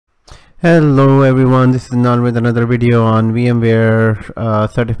Hello everyone, this is Nan with another video on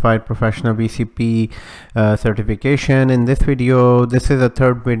VMware Certified Professional VCP certification. In this video, this is a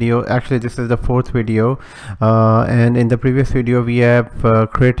third video, actually this is the fourth video, and in the previous video we have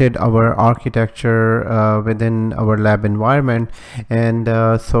created our architecture within our lab environment, and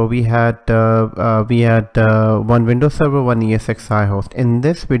so we had one Windows Server, one ESXi host. In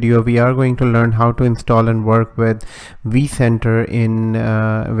this video we are going to learn how to install and work with vCenter in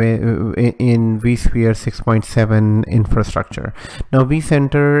vSphere 6.7 infrastructure. Now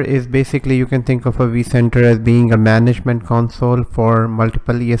vCenter is basically, you can think of a vCenter as being a management console for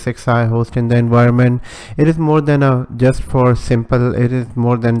multiple ESXi hosts in the environment. It is more than it is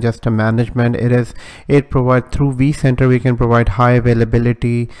more than just a management. It provides, through vCenter we can provide high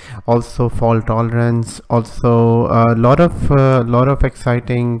availability, also fault tolerance, also a lot of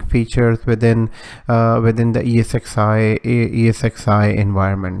exciting features within the ESXi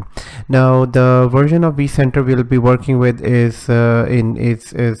environment. Now the version of vCenter we'll be working with is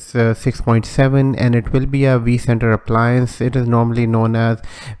 6.7, and it will be a vCenter appliance. It is normally known as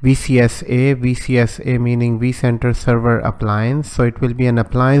VCSA. VCSA meaning vCenter server appliance. So it will be an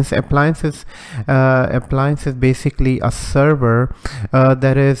appliance. Appliance is basically a server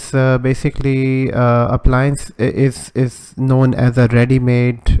that is appliance is known as a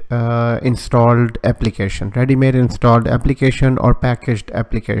ready-made installed application or packaged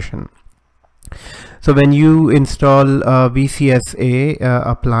application. So when you install VCSA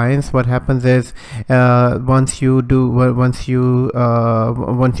appliance, what happens is once you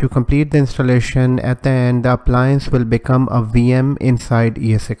complete the installation, at the end the appliance will become a VM inside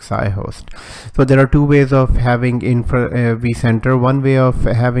ESXi host. So there are two ways of having vCenter. One way of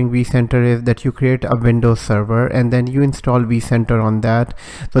having vCenter is that you create a Windows server and then you install vCenter on that,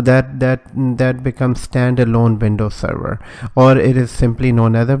 so that becomes standalone Windows server, or it is simply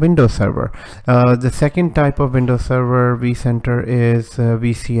known as a Windows server. The second type of Windows Server vCenter is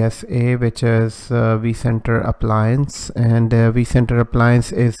VCSA, which is vCenter Appliance, and vCenter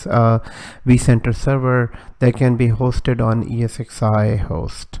Appliance is a vCenter server that can be hosted on ESXi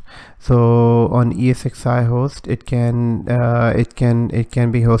host. So on ESXi host, it can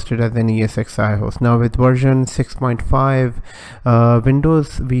be hosted as an ESXi host. Now with version 6.5,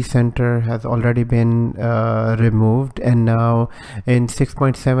 Windows vCenter has already been removed, and now in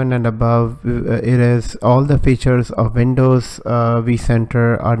 6.7 and above, it is all the features of Windows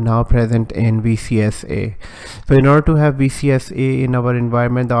vCenter are now present in VCSA. So in order to have VCSA in our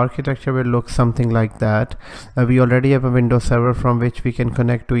environment, the architecture will look something like that. We already have a Windows server from which we can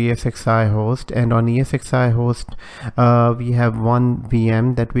connect to ESXi host, and on ESXi host we have one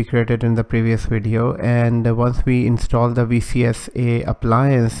VM that we created in the previous video, and once we install the VCSA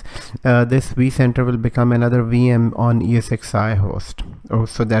appliance, this vCenter will become another VM on ESXi host.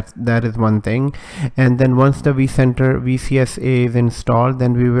 So that is one thing. And then once the VCSA is installed,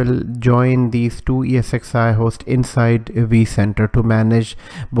 then we will join these two ESXi hosts inside vCenter to manage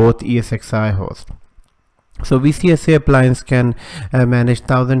both ESXi hosts. So VCSA appliance can manage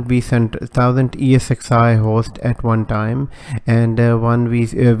 1000 ESXi host at one time, and one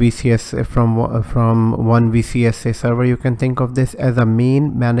VCSA from one VCSA server. You can think of this as a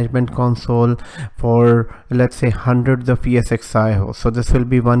main management console for, let's say, hundreds of ESXi hosts. So this will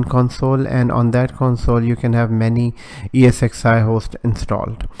be one console, and on that console you can have many ESXi hosts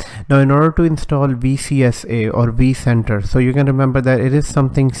installed. Now in order to install VCSA or vCenter, so you can remember that it is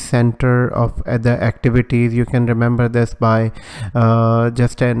something center of the activities. You can remember this by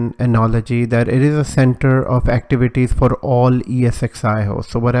just an analogy that it is a center of activities for all ESXi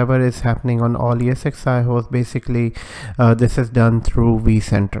hosts. So whatever is happening on all ESXi hosts, basically this is done through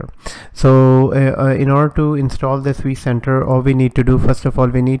vCenter. So in order to install this vCenter, all we need to do, first of all,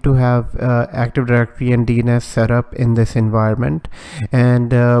 we need to have Active Directory and DNS set up in this environment,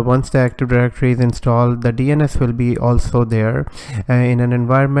 and once the Active Directory is installed, the DNS will be also there in an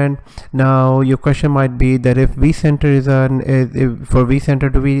environment. Now your question might be that if vCenter is for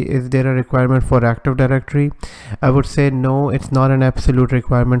vCenter, is there a requirement for Active Directory? I would say no, it's not an absolute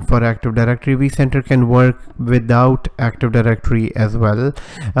requirement for Active Directory. vCenter can work without Active Directory as well,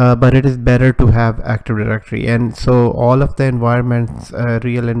 but it is better to have Active Directory. And so all of the environments,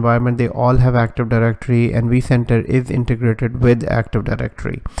 real environment, they all have Active Directory, and vCenter is integrated with Active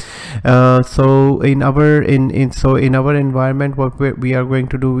Directory. So in our environment, what we are going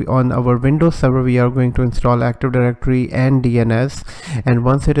to do on our Windows server, we are going to install Active Directory and DNS, and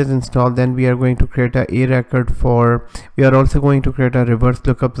once it is installed, then we are going to create a record for, we are also going to create a reverse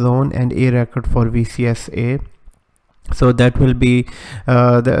lookup zone and a record for VCSA. So that will be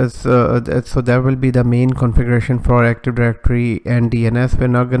so that will be the main configuration for Active Directory and DNS. We're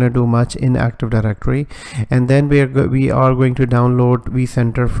not going to do much in Active Directory, and then we are going to download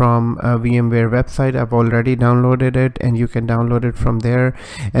vCenter from VMware website. I've already downloaded it, and you can download it from there,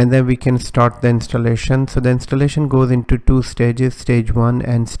 and then we can start the installation. So the installation goes into two stages, stage 1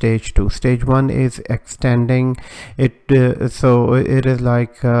 and stage 2. Stage 1 is extending it, so it is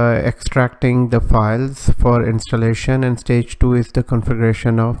like extracting the files for installation, and stage 2 is the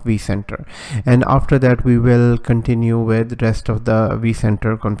configuration of vCenter, and after that we will continue with rest of the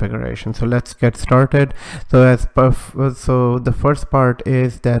vCenter configuration. So let's get started. So so the first part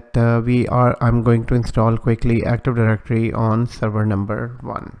is that I'm going to install quickly Active Directory on server number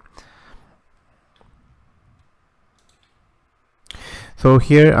 1. So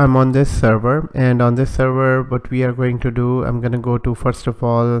here I'm on this server, and on this server what we are going to do, I'm going to go to, first of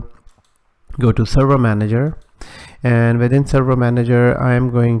all, go to Server Manager, and within Server Manager I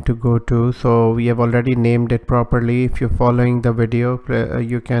am going to go to, so we have already named it properly. If you're following the video,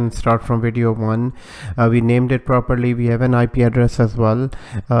 you can start from video 1. We named it properly. We have an IP address as well.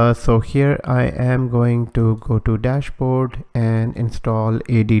 So here I am going to go to Dashboard and install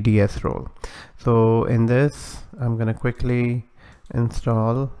ADDS role. So in this I'm going to quickly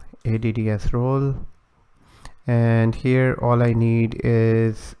install ADDS role, and here all I need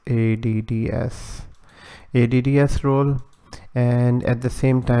is ADDS role, and at the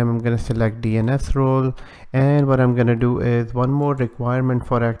same time I'm going to select DNS role. And what I'm going to do is, one more requirement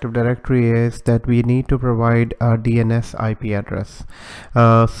for Active Directory is that we need to provide a DNS IP address.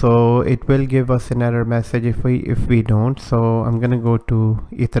 So it will give us an error message if we don't. So I'm going to go to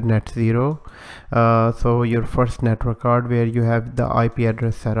Ethernet 0, so your first network card where you have the IP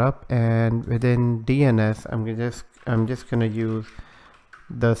address set up, and within DNS I'm just going to use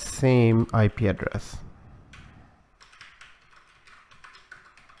the same IP address.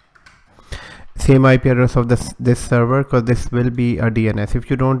 Same IP address of this server, because this will be a DNS.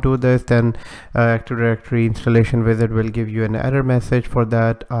 If you don't do this, then Active Directory installation wizard will give you an error message. For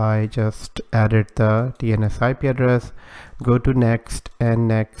that I just added the DNS IP address. Go to next and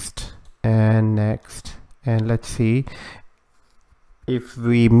next and next, and let's see if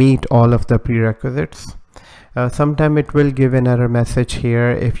we meet all of the prerequisites. Sometime it will give an error message here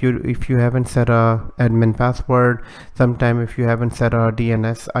if you haven't set a admin password, sometime if you haven't set a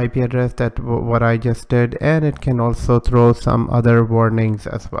DNS IP address, that what I just did, and it can also throw some other warnings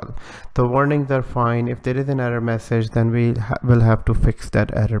as well. The warnings are fine. If there is an error message, then we'll have to fix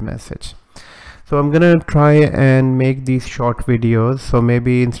that error message. So I'm gonna try and make these short videos, so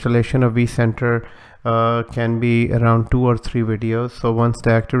maybe installation of vCenter can be around 2 or 3 videos. So once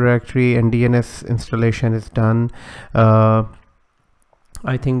the Active Directory and DNS installation is done, I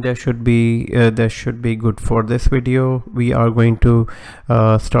think that should be good for this video. We are going to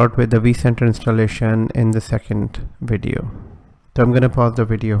start with the vCenter installation in the second video. So I'm going to pause the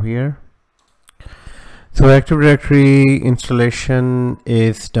video here. So Active Directory installation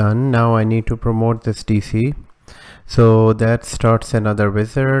is done. Now I need to promote this DC. So that starts another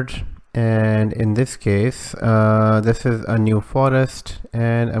wizard, and in this case this is a new forest,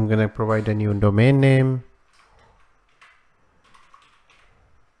 and I'm going to provide a new domain name.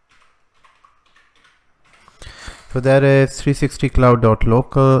 So that is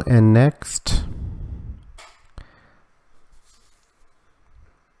 360cloud.local, and next.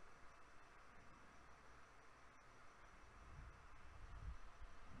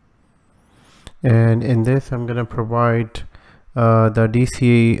 And in this I'm going to provide the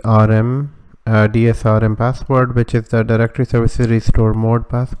DSRM password, which is the Directory Services Restore Mode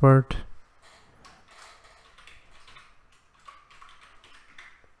password.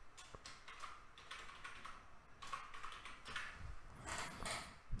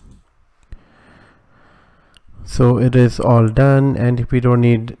 So it is all done, and if we don't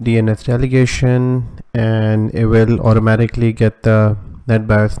need DNS delegation, and it will automatically get the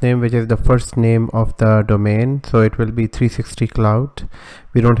NetBIOS name, which is the first name of the domain. So it will be 360 cloud.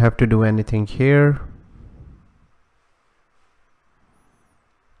 We don't have to do anything here.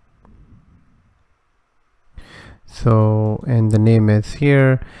 So, and the name is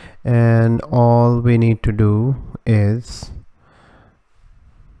here, and all we need to do is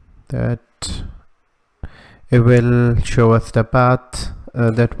that it will show us the path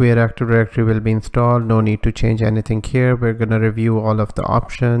that where Active Directory will be installed. No need to change anything here. We're going to review all of the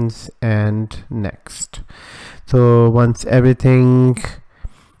options and next. So once everything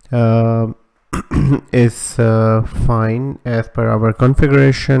is fine as per our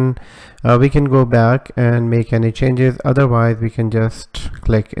configuration, we can go back and make any changes. Otherwise we can just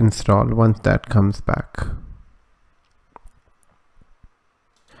click install once that comes back.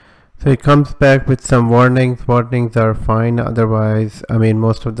 So it comes back with some warnings. Warnings are fine, otherwise, I mean,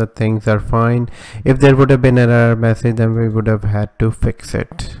 most of the things are fine. If there would have been an error message, then we would have had to fix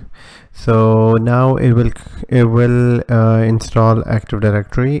it. So now it will install Active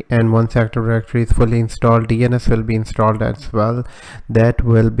Directory, and once Active Directory is fully installed, DNS will be installed as well. That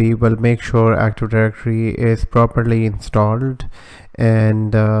will make sure Active Directory is properly installed,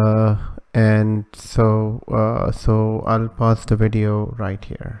 and so I'll pause the video right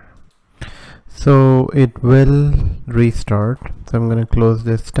here. So it will restart. So I'm going to close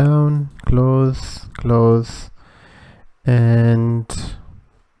this down, close, and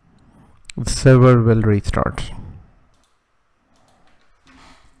the server will restart.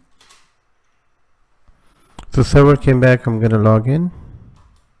 So server came back. I'm going to log in.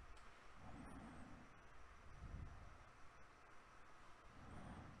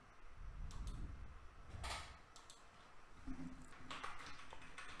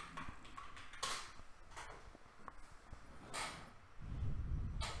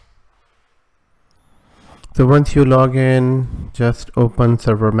 So once you log in, just open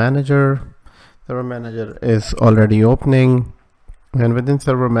Server Manager. Server Manager is already opening, and within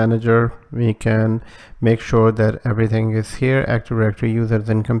Server Manager we can make sure that everything is here, Active Directory, users,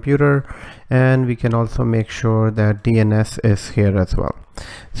 and computer, and we can also make sure that DNS is here as well.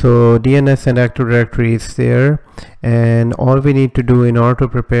 So DNS and Active Directory is there, and all we need to do in order to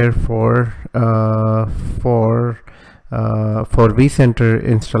prepare for vCenter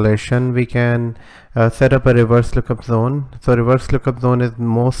installation, we can set up a reverse lookup zone. So reverse lookup zone is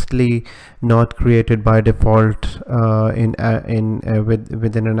mostly not created by default within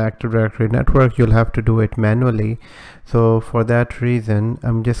an Active Directory network. You'll have to do it manually. So for that reason,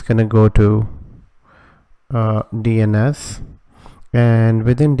 I'm just going to go to DNS, and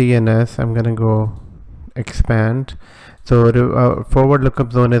within DNS I'm going to go expand. So the forward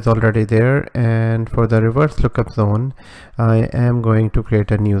lookup zone is already there, and for the reverse lookup zone I am going to create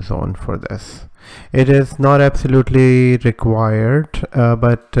a new zone for this. It is not absolutely required,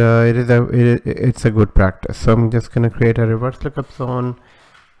 but it's a good practice. So I'm just going to create a reverse lookup zone.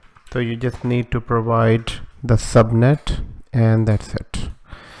 So you just need to provide the subnet, and that's it.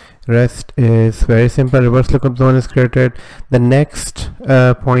 Rest is very simple. Reverse lookup zone is created. The next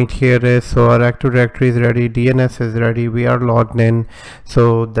point here is, so our Active Directory is ready, DNS is ready, we are logged in.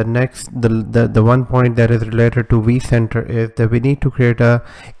 So the next, the one point that is related to vCenter is that we need to create a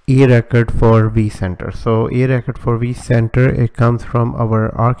e-record for vCenter. So e-record for vCenter, it comes from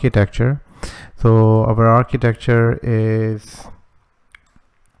our architecture. So our architecture is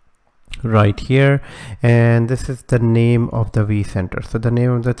right here, and this is the name of the vCenter. So the name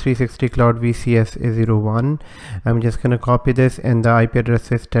of the 360 Cloud VCS is 01. I'm just going to copy this, and the IP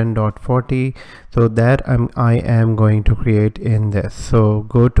address is 10.40. so that I am going to create in this. So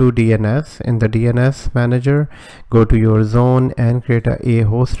go to DNS. In the DNS manager, go to your zone and create a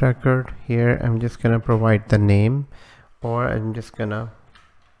host record. Here I'm just going to provide the name, or I'm just gonna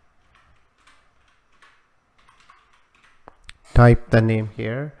type the name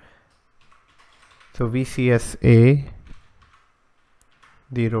here. So VCSA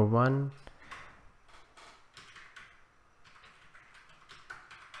 01.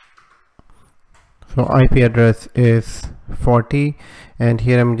 So IP address is 40, and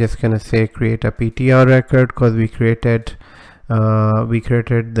here I'm just gonna say create a PTR record, because we created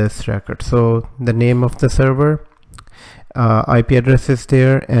this record. So the name of the server, IP address is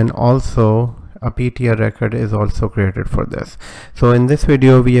there, and also a PTR record is also created for this. So in this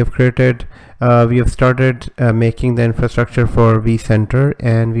video we have started making the infrastructure for vCenter,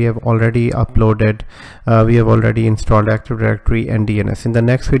 and we have already uploaded, we have already installed Active Directory and DNS. In the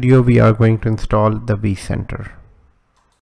next video we are going to install the vCenter.